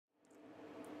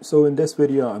So in this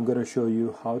video I'm going to show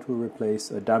you how to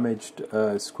replace a damaged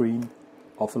screen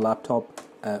of a laptop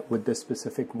with this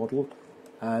specific model.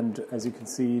 And as you can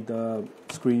see, the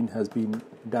screen has been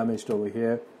damaged over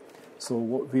here. So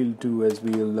what we'll do is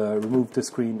we'll remove the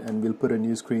screen and we'll put a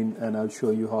new screen, and I'll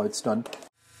show you how it's done.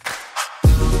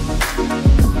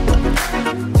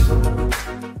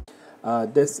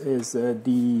 This is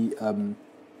the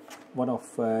one of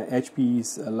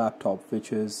HP's laptop,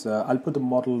 which is I'll put the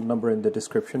model number in the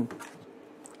description.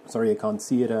 Sorry, I can't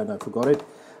see it and I forgot it,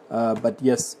 but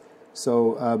yes,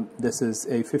 so this is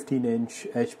a 15-inch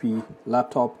HP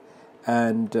laptop,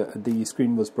 and the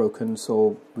screen was broken,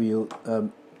 so we'll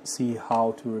see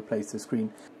how to replace the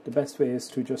screen. The best way is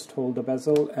to just hold the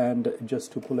bezel and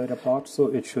just to pull it apart, so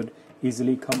it should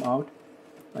easily come out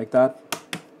like that.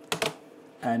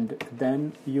 And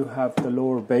then you have the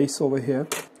lower base over here.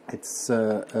 It's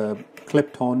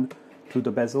clipped on to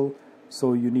the bezel,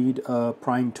 so you need a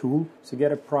prying tool. So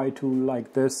get a pry tool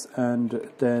like this, and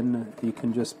then you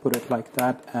can just put it like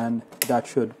that, and that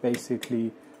should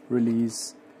basically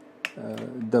release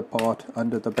the part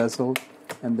under the bezel.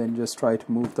 And then just try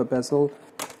to move the bezel,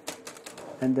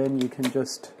 and then you can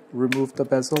just remove the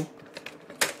bezel.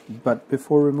 But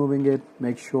before removing it,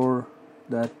 make sure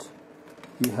that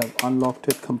you have unlocked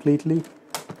it completely.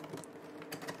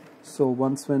 So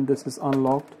when this is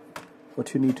unlocked,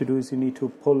 what you need to do is you need to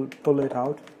pull it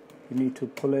out. You need to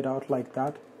pull it out like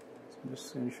that. So I'm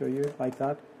just going to show you like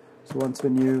that. So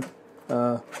when you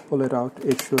pull it out,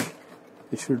 it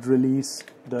should release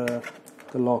the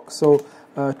lock. So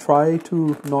try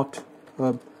to not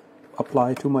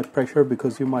apply too much pressure,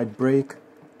 because you might break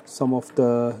some of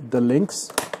the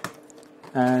links,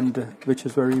 and which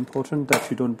is very important that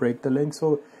you don't break the link.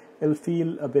 So it'll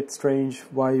feel a bit strange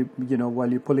while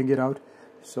you're pulling it out.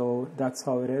 So that's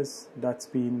how it is. That's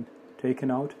been taken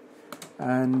out,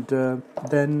 and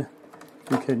then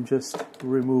you can just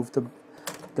remove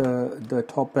the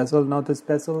top bezel. Now this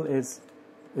bezel is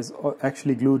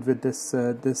actually glued with this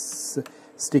this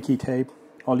sticky tape.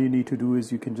 All you need to do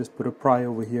is you can just put a pry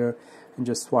over here and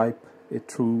just swipe it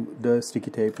through the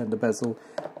sticky tape and the bezel,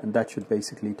 and that should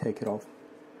basically take it off.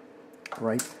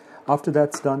 Right. After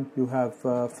that's done, you have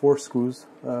 4 screws,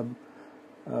 2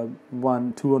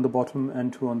 on the bottom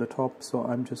and 2 on the top. So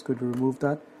I'm just going to remove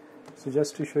that. So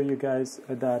just to show you guys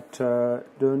that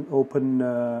don't open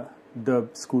the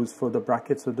screws for the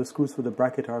bracket. So the screws for the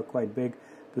bracket are quite big.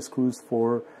 The screws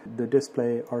for the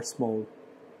display are small.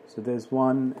 So there's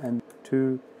 1 and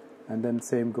 2, and then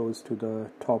same goes to the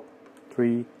top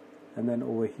 3, and then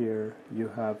over here you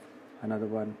have another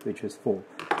one which is 4.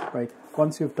 Right.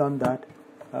 Once you've done that,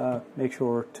 make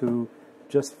sure to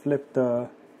just flip the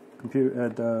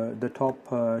top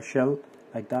shell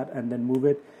like that, and then move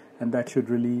it, and that should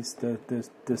release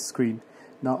the screen.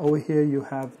 Now over here you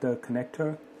have the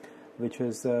connector, which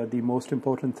is the most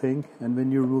important thing. And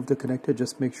when you remove the connector,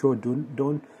 just make sure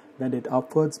don't bend it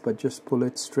upwards, but just pull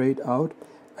it straight out.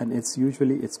 And it's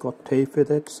got tape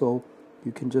with it, so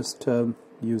you can just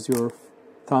use your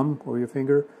thumb or your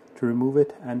finger to remove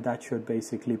it, and that should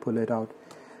basically pull it out.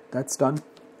 That's done.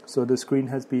 So the screen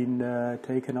has been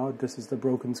taken out. This is the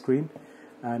broken screen,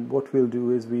 and what we'll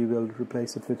do is we will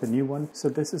replace it with a new one. So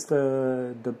this is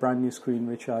the brand new screen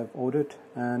which I've ordered,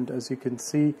 and as you can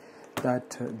see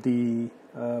that the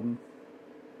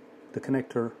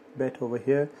connector bit over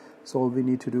here. So all we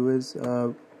need to do is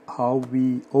how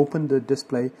we open the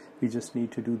display, we just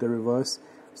need to do the reverse.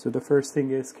 So the first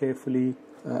thing is carefully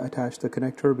attach the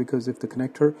connector, because if the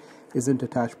connector isn't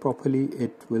attached properly,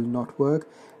 it will not work.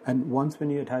 And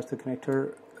when you attach the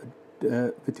connector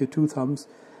with your 2 thumbs,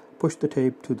 push the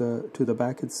tape to the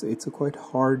back. It's a quite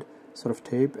hard sort of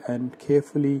tape, and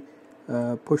carefully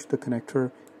push the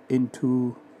connector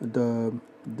into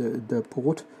the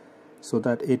port so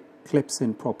that it clips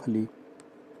in properly.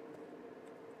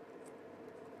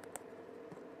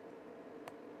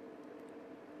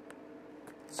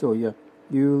 So yeah,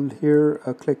 you'll hear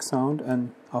a click sound,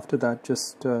 and after that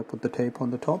just put the tape on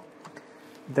the top.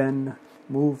 Then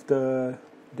move the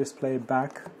display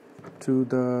back to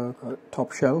the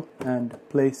top shell and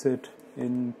place it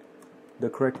in the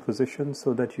correct position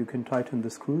so that you can tighten the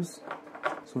screws.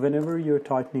 So whenever you're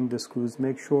tightening the screws,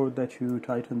 make sure that you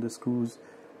tighten the screws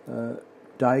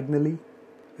diagonally.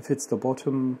 If it's the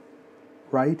bottom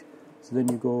right, so then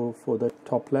you go for the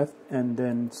top left, and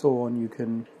then so on. You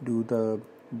can do the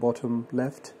bottom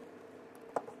left,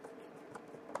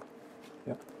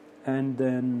 yeah, and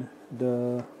then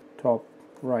the top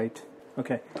right.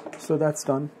 Okay, so that's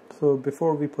done. So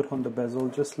before we put on the bezel,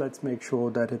 just let's make sure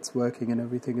that it's working and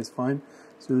everything is fine.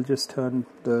 So we'll just turn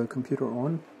the computer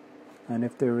on, and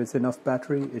if there is enough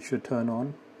battery, it should turn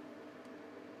on.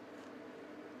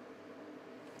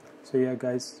 So yeah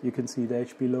guys, you can see the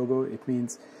HP logo. It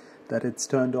means that it's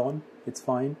turned on, it's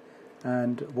fine.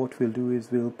 And what we'll do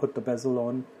is we'll put the bezel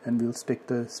on and we'll stick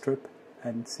the strip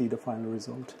and see the final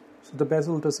result. So the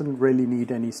bezel doesn't really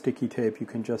need any sticky tape. You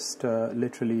can just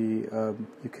literally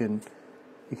you can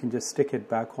just stick it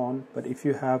back on, but if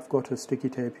you have got a sticky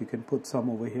tape, you can put some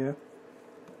over here.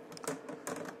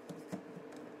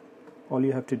 All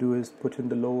you have to do is put in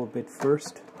the lower bit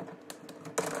first.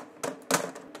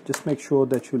 Just make sure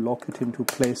that you lock it into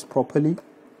place properly.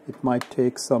 It might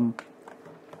take some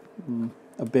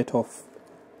a bit of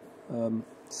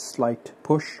slight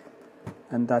push,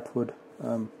 and that would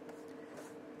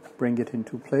bring it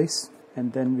into place.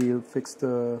 And then we'll fix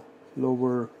the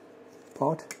lower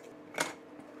part.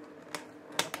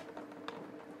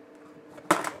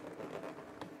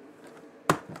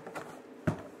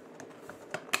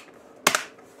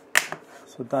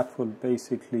 So that will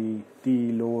basically,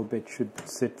 the lower bit should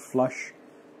sit flush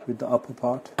with the upper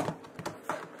part.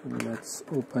 And let's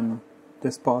open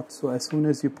this part. So as soon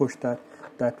as you push that,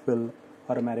 that will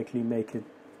automatically make it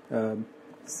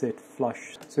sit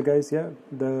flush. So guys, yeah,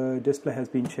 the display has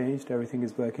been changed. Everything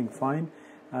is working fine.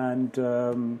 And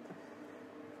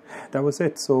that was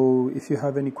it. So if you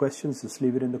have any questions, just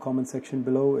leave it in the comment section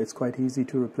below. It's quite easy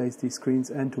to replace these screens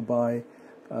and to buy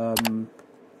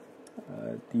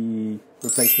the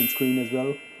replacement screen as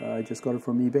well. I just got it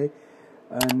from eBay.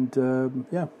 And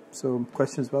yeah, so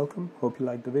questions welcome. Hope you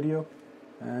liked the video,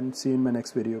 and see you in my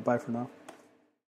next video. Bye for now.